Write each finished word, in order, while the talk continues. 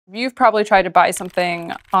You've probably tried to buy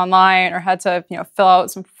something online or had to, fill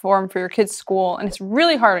out some form for your kid's school, and it's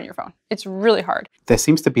really hard on your phone. It's really hard. There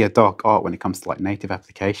seems to be a dark art when it comes to like native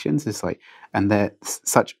applications. It's like, and they're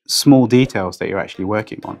such small details that you're actually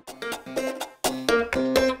working on.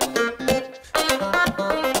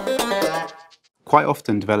 Quite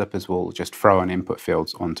often developers will just throw in input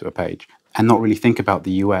fields onto a page and not really think about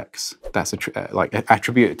the UX that's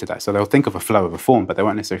attributed to that. So they'll think of a flow of a form, but they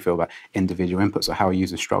won't necessarily feel about individual inputs or how a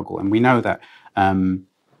user struggle. And we know that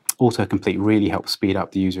Autocomplete really helps speed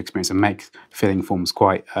up the user experience and makes filling forms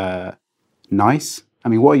quite nice. I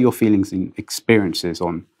mean, what are your feelings and experiences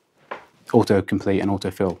on Autocomplete and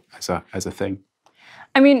Autofill as a thing?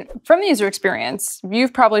 I mean, from the user experience,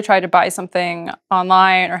 you've probably tried to buy something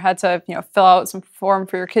online or had to, fill out some form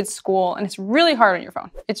for your kid's school, and it's really hard on your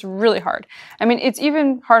phone. It's really hard. I mean, it's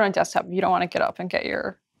even hard on desktop if you don't want to get up and get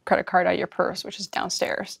your credit card out of your purse, which is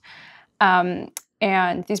downstairs.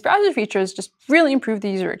 And these browser features just really improve the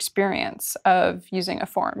user experience of using a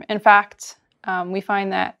form. In fact, we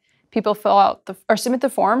find that people fill out or submit the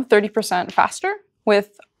form 30% faster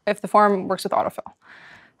if the form works with Autofill.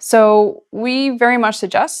 So we very much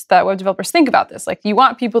suggest that web developers think about this. Like, you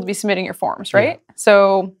want people to be submitting your forms, right? Yeah.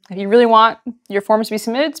 So if you really want your forms to be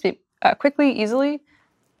submitted quickly, easily,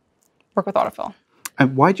 work with Autofill.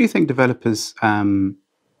 And why do you think developers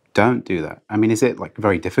don't do that? I mean, is it like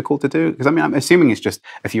very difficult to do? Because I mean, I'm assuming it's just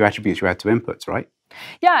a few attributes you add to inputs, right?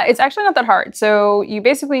 Yeah, it's actually not that hard. So you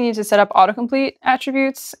basically need to set up autocomplete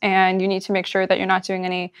attributes, and you need to make sure that you're not doing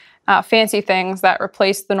any fancy things that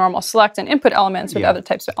replace the normal select and input elements with other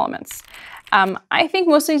types of elements. I think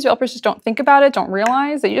most of these developers just don't think about it, don't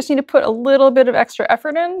realize that you just need to put a little bit of extra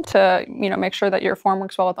effort in to make sure that your form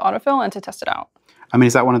works well with autofill and to test it out. I mean,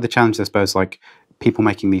 is that one of the challenges, I suppose, like people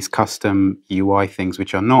making these custom UI things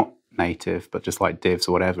which are not native, but just like divs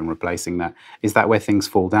or whatever, and replacing that? Is that where things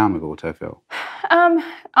fall down with autofill?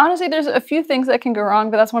 Honestly, there's a few things that can go wrong,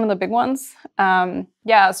 but that's one of the big ones. So,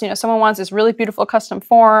 someone wants this really beautiful custom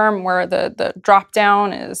form where the drop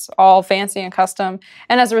down is all fancy and custom,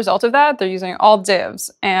 and as a result of that, they're using all divs,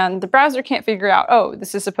 and the browser can't figure out, oh,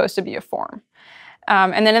 this is supposed to be a form.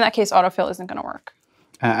 And then in that case, autofill isn't going to work.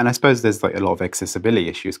 And I suppose there's like a lot of accessibility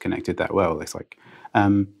issues connected that well. It's like,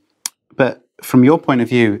 but from your point of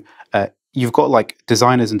view, you've got like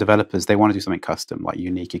designers and developers, they want to do something custom, like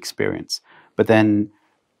unique experience. But then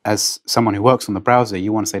as someone who works on the browser,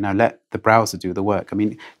 you want to say, no, let the browser do the work. I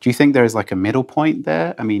mean, do you think there is like a middle point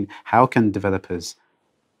there? I mean, how can developers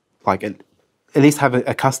like at least have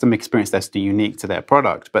a custom experience that's unique to their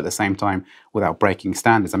product, but at the same time without breaking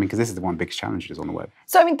standards? I mean, because this is the one big challenge on the web.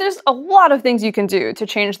 So, I mean, there's a lot of things you can do to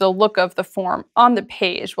change the look of the form on the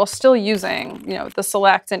page while still using, the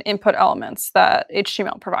select and input elements that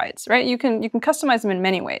HTML provides, right? You can customize them in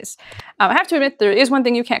many ways. I have to admit, there is one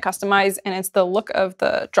thing you can't customize, and it's the look of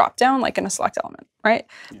the dropdown, like in a select element, right?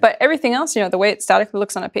 Yeah. But everything else, the way it statically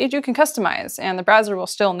looks on a page, you can customize, and the browser will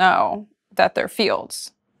still know that they're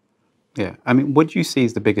fields. Yeah, I mean, what do you see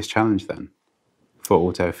as the biggest challenge then for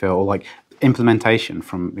autofill, or like implementation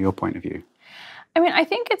from your point of view? I mean, I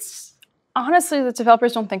think it's honestly that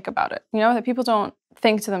developers don't think about it. That people don't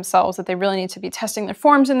think to themselves that they really need to be testing their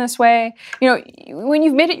forms in this way. When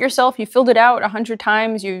you've made it yourself, you filled it out 100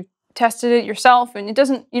 times, you tested it yourself, and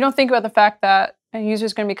you don't think about the fact that a user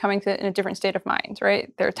is going to be coming to it in a different state of mind,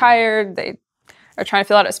 right? They're tired, they are trying to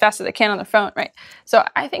fill out as fast as they can on their phone, right? So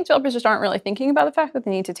I think developers just aren't really thinking about the fact that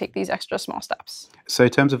they need to take these extra small steps. So in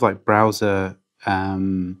terms of like browser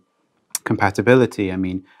compatibility, I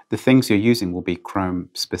mean, the things you're using will be Chrome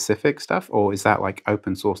specific stuff, or is that like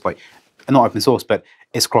open source, like not open source, but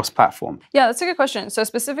it's cross-platform? Yeah, that's a good question. So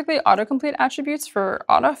specifically autocomplete attributes for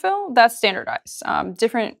autofill, that's standardized.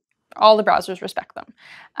 All the browsers respect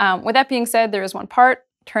them. With that being said, there is one part,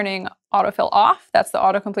 turning autofill off, that's the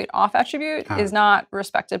autocomplete off attribute, is not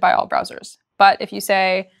respected by all browsers. But if you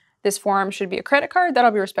say this form should be a credit card,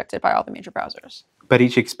 that'll be respected by all the major browsers. But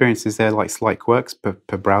each experience, is there like slight quirks per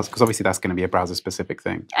browser? Because obviously that's going to be a browser-specific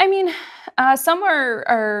thing. I mean, some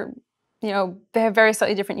are they have very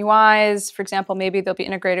slightly different UIs. For example, maybe they'll be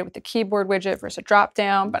integrated with the keyboard widget versus a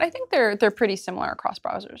drop-down. But I think they're pretty similar across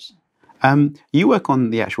browsers. You work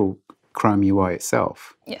on the actual Chrome UI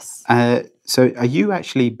itself. Yes. So are you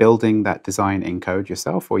actually building that design in code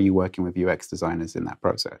yourself, or are you working with UX designers in that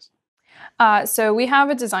process? So we have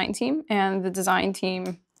a design team, and the design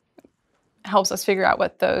team helps us figure out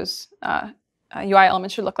what those UI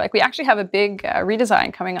elements should look like. We actually have a big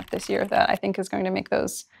redesign coming up this year that I think is going to make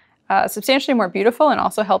those substantially more beautiful and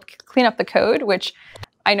also help clean up the code, which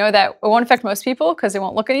I know that it won't affect most people because it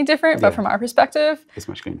won't look any different, but from our perspective, it's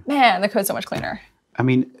much cleaner. Man, the code's so much cleaner. I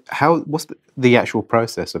mean, what's the actual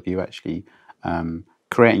process of you actually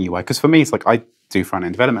creating UI? Because for me, it's like I do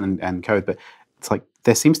front-end development and code, but it's like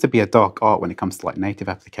there seems to be a dark art when it comes to like native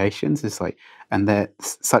applications. It's like, and they're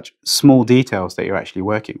such small details that you're actually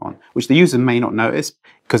working on, which the user may not notice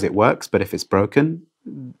because it works, but if it's broken,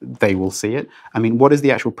 they will see it. I mean, what is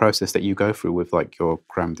the actual process that you go through with like your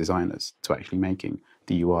Chrome designers to actually making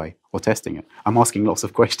the UI or testing it? I'm asking lots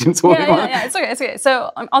of questions. Yeah, it's okay, it's okay.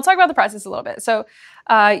 So I'll talk about the process a little bit. So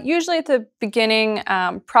usually at the beginning,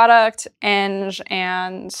 product, eng,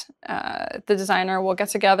 and the designer will get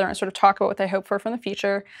together and sort of talk about what they hope for from the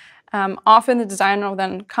feature. Often the designer will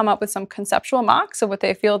then come up with some conceptual mocks of what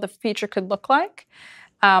they feel the feature could look like.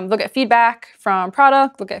 They'll get feedback from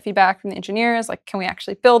product, they'll get feedback from the engineers, like, can we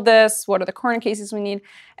actually build this? What are the corner cases we need?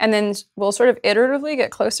 And then we'll sort of iteratively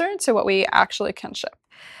get closer to what we actually can ship.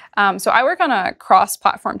 So I work on a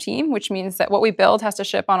cross-platform team, which means that what we build has to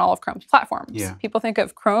ship on all of Chrome's platforms. Yeah. People think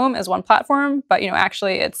of Chrome as one platform, but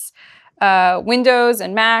actually it's Windows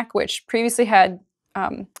and Mac, which previously had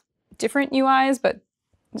different UIs, but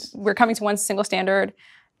we're coming to one single standard,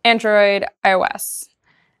 Android, iOS.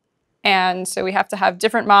 And so we have to have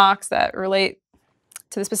different mocks that relate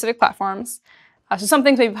to the specific platforms. So some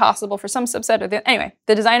things may be possible for some subset of anyway,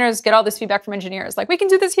 the designers get all this feedback from engineers, like, we can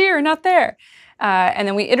do this here and not there. And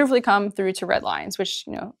then we iteratively come through to red lines, which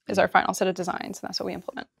is our final set of designs, and that's what we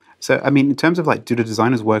implement. So, I mean, in terms of like, do the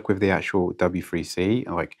designers work with the actual W3C?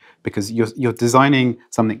 Like, because you're designing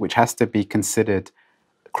something which has to be considered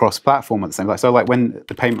cross-platform at the same time. So like when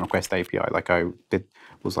the payment request API, like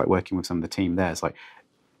was like working with some of the team there, it's like,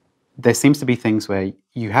 there seems to be things where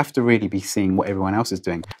you have to really be seeing what everyone else is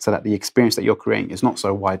doing so that the experience that you're creating is not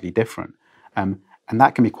so widely different. And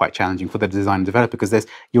that can be quite challenging for the design and developer because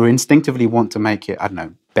you instinctively want to make it, I don't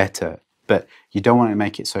know, better, but you don't want to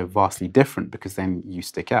make it so vastly different because then you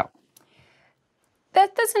stick out.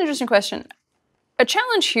 That's an interesting question. A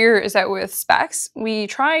challenge here is that with specs, we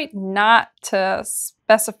try not to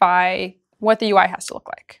specify what the UI has to look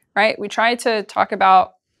like, right? We try to talk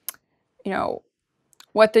about,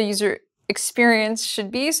 what the user experience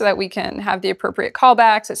should be so that we can have the appropriate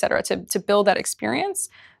callbacks, et cetera, to build that experience.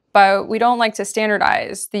 But we don't like to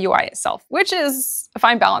standardize the UI itself, which is a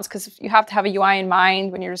fine balance because you have to have a UI in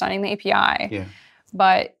mind when you're designing the API. Yeah.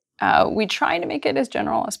 But we try to make it as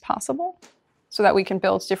general as possible so that we can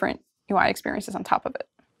build different UI experiences on top of it.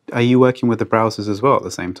 Are you working with the browsers as well at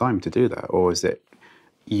the same time to do that? Or is it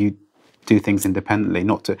you do things independently,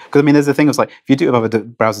 not to... Because, I mean, there's the thing of like, if you do it with other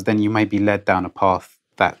browsers, then you may be led down a path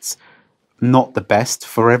that's not the best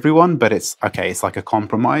for everyone, but it's like a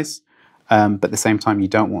compromise. But at the same time, you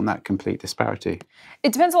don't want that complete disparity.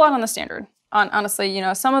 It depends a lot on the standard. Honestly,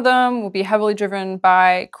 some of them will be heavily driven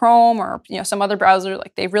by Chrome or some other browser.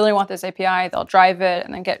 Like they really want this API, they'll drive it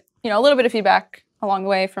and then get a little bit of feedback along the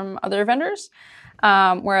way from other vendors.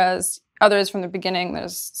 Whereas others from the beginning,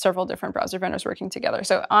 there's several different browser vendors working together.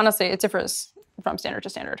 So honestly, it differs from standard to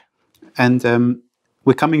standard. And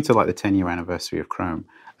we're coming to like the 10-year anniversary of Chrome.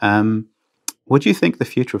 What do you think the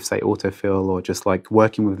future of, say, Autofill or just like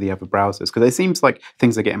working with the other browsers? Because it seems like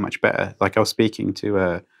things are getting much better. Like I was speaking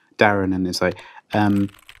to Darren, and it's like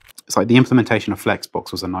the implementation of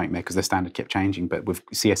Flexbox was a nightmare because the standard kept changing. But with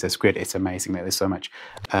CSS Grid, it's amazing that there's so much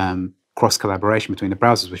cross collaboration between the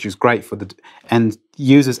browsers, which is great for the end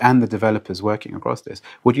users and the developers working across this.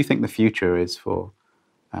 What do you think the future is for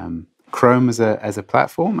Chrome as a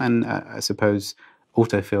platform, and I suppose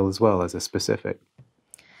Autofill as well as a specific?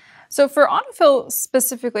 So for Autofill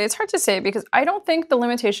specifically, it's hard to say because I don't think the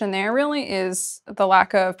limitation there really is the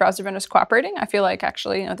lack of browser vendors cooperating. I feel like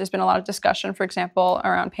actually, there's been a lot of discussion, for example,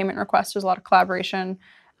 around payment requests. There's a lot of collaboration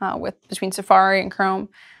between Safari and Chrome.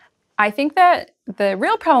 I think that the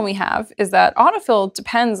real problem we have is that Autofill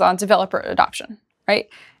depends on developer adoption, right?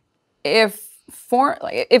 If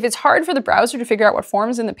it's hard for the browser to figure out what form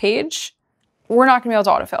is in the page, we're not going to be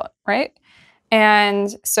able to autofill it, right?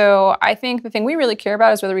 And so I think the thing we really care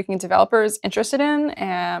about is whether we can get developers interested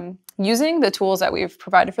in using the tools that we've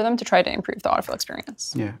provided for them to try to improve the autofill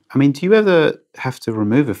experience. Yeah. I mean, do you ever have to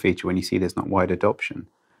remove a feature when you see there's not wide adoption?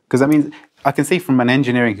 Because I mean, I can see from an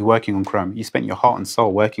engineering who's working on Chrome, you spent your heart and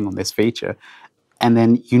soul working on this feature, and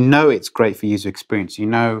then it's great for user experience.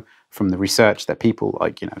 From the research that people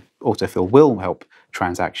Autofill will help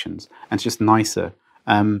transactions, and it's just nicer.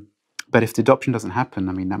 But if the adoption doesn't happen,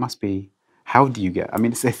 I mean, that must be... How do you get? I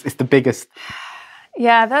mean, it's the biggest.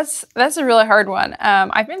 Yeah, that's a really hard one.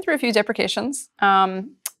 I've been through a few deprecations. They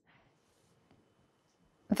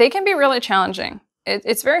can be really challenging.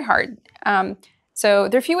 It's very hard. So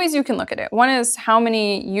there are a few ways you can look at it. One is how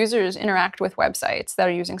many users interact with websites that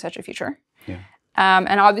are using such a feature. Yeah.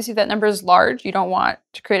 And obviously that number is large. You don't want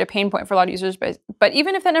to create a pain point for a lot of users, but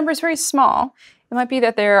even if that number is very small, it might be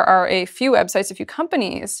that there are a few websites, a few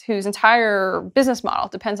companies whose entire business model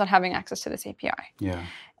depends on having access to this API. Yeah.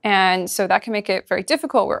 And so that can make it very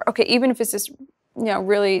difficult where, okay, even if it's this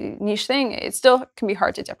really niche thing, it still can be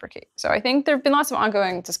hard to deprecate. So I think there have been lots of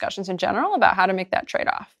ongoing discussions in general about how to make that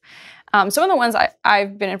trade-off. Some of the ones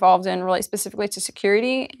I've been involved in relate specifically to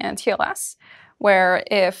security and TLS, where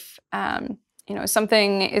if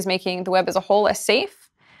something is making the web as a whole less safe,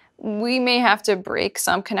 we may have to break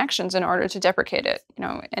some connections in order to deprecate it.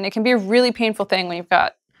 And it can be a really painful thing when you've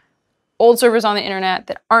got old servers on the internet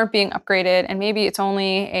that aren't being upgraded, and maybe it's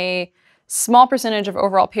only a small percentage of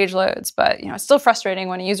overall page loads, but it's still frustrating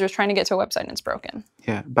when a user is trying to get to a website and it's broken.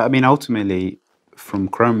 Yeah, but I mean, ultimately, from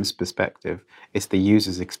Chrome's perspective, it's the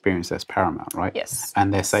user's experience that's paramount, right? Yes.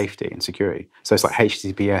 And their safety and security. So it's like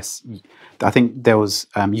HTTPS. I think there was,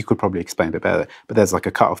 you could probably explain a bit better, but there's like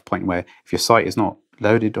a cutoff point where if your site is not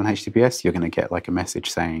loaded on HTTPS, you're going to get like a message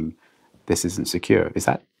saying this isn't secure.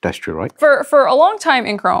 That's true, right? For a long time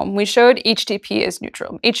in Chrome, we showed HTTP as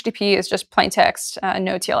neutral. HTTP is just plain text,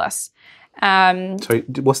 no TLS. Sorry,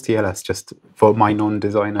 what's TLS, just for my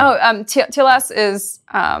non-designer? TLS is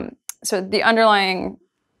so the underlying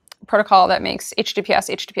protocol that makes HTTPS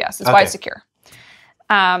HTTPS. It's why it's secure.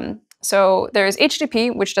 So there's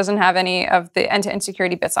HTTP, which doesn't have any of the end-to-end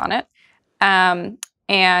security bits on it. And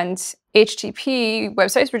HTTP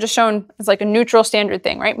websites were just shown as like a neutral standard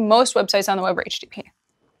thing, right? Most websites on the web are HTTP.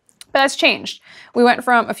 But that's changed. We went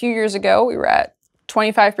from a few years ago, we were at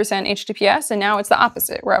 25% HTTPS, and now it's the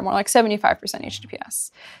opposite. We're at more like 75%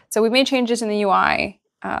 HTTPS. So we've made changes in the UI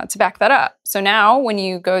to back that up. So now when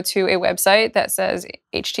you go to a website that says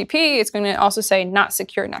HTTP, it's going to also say not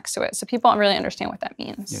secure next to it. So people don't really understand what that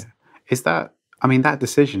means. Yeah. Is that, I mean, that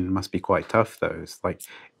decision must be quite tough though. It's like,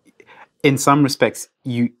 in some respects,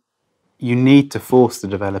 you need to force the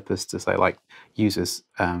developers to say like users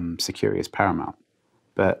security is paramount.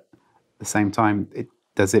 But at the same time,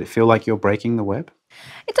 does it feel like you're breaking the web?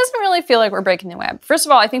 It doesn't really feel like we're breaking the web. First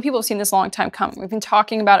of all, I think people have seen this a long time coming. We've been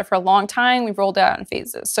talking about it for a long time. We've rolled it out in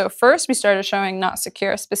phases. So first, we started showing not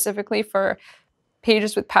secure specifically for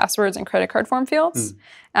pages with passwords and credit card form fields.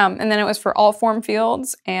 And then it was for all form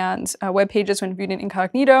fields and web pages when viewed in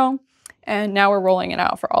incognito. And now we're rolling it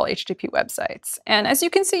out for all HTTP websites. And as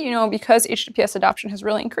you can see, because HTTPS adoption has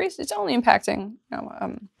really increased, it's only impacting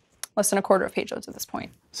less than a quarter of page loads at this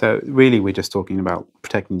point. So really, we're just talking about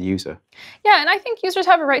protecting the user. Yeah, and I think users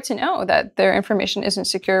have a right to know that their information isn't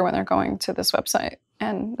secure when they're going to this website,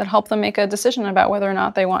 and that help them make a decision about whether or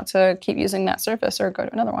not they want to keep using that service or go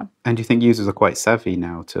to another one. And do you think users are quite savvy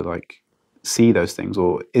now to like see those things,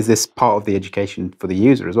 or is this part of the education for the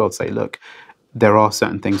user as well to say, look, there are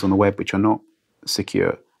certain things on the web which are not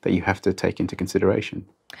secure that you have to take into consideration?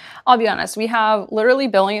 I'll be honest, we have literally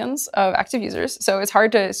billions of active users, so it's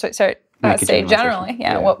hard to say generally,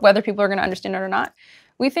 whether people are going to understand it or not.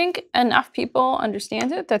 We think enough people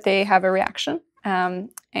understand it that they have a reaction, and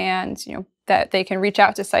that they can reach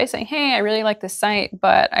out to sites saying, hey, I really like this site,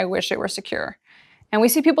 but I wish it were secure. And we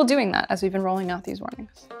see people doing that as we've been rolling out these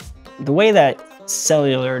warnings. The way that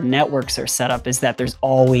cellular networks are set up is that there's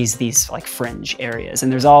always these like fringe areas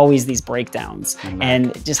and there's always these breakdowns,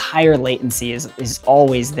 and just higher latency is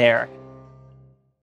always there.